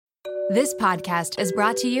This podcast is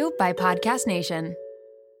brought to you by Podcast Nation.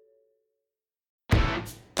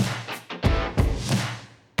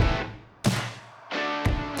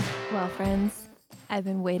 Well, friends, I've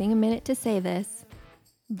been waiting a minute to say this,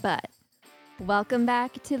 but welcome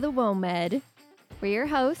back to the WoMed. We're your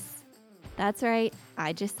hosts. That's right,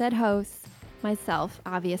 I just said hosts. Myself,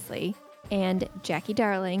 obviously, and Jackie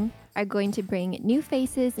Darling are going to bring new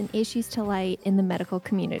faces and issues to light in the medical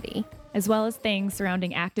community, as well as things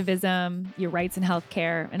surrounding activism, your rights in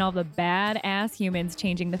healthcare, and all the badass humans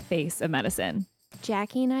changing the face of medicine.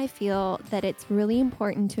 Jackie and I feel that it's really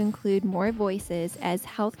important to include more voices as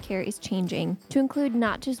healthcare is changing, to include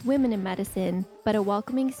not just women in medicine, but a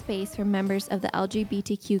welcoming space for members of the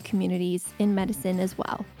LGBTQ communities in medicine as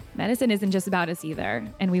well. Medicine isn't just about us either,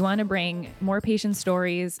 and we want to bring more patient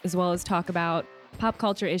stories as well as talk about pop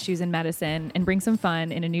culture issues in medicine and bring some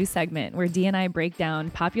fun in a new segment where Dee and I break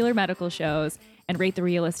down popular medical shows and rate the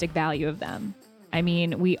realistic value of them. I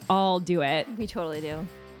mean, we all do it. We totally do.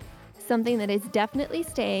 Something that is definitely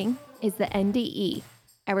staying is the NDE.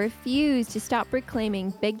 I refuse to stop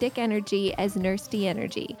reclaiming big dick energy as Nurse D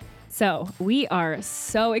energy. So we are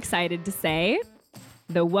so excited to say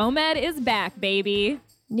the WoMed is back, baby.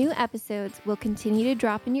 New episodes will continue to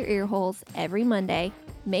drop in your ear holes every Monday.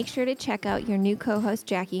 Make sure to check out your new co-host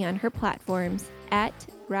Jackie on her platforms at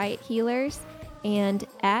Riot Healers and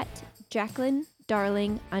at Jacqueline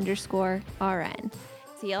Darling _RN.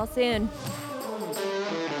 See y'all soon.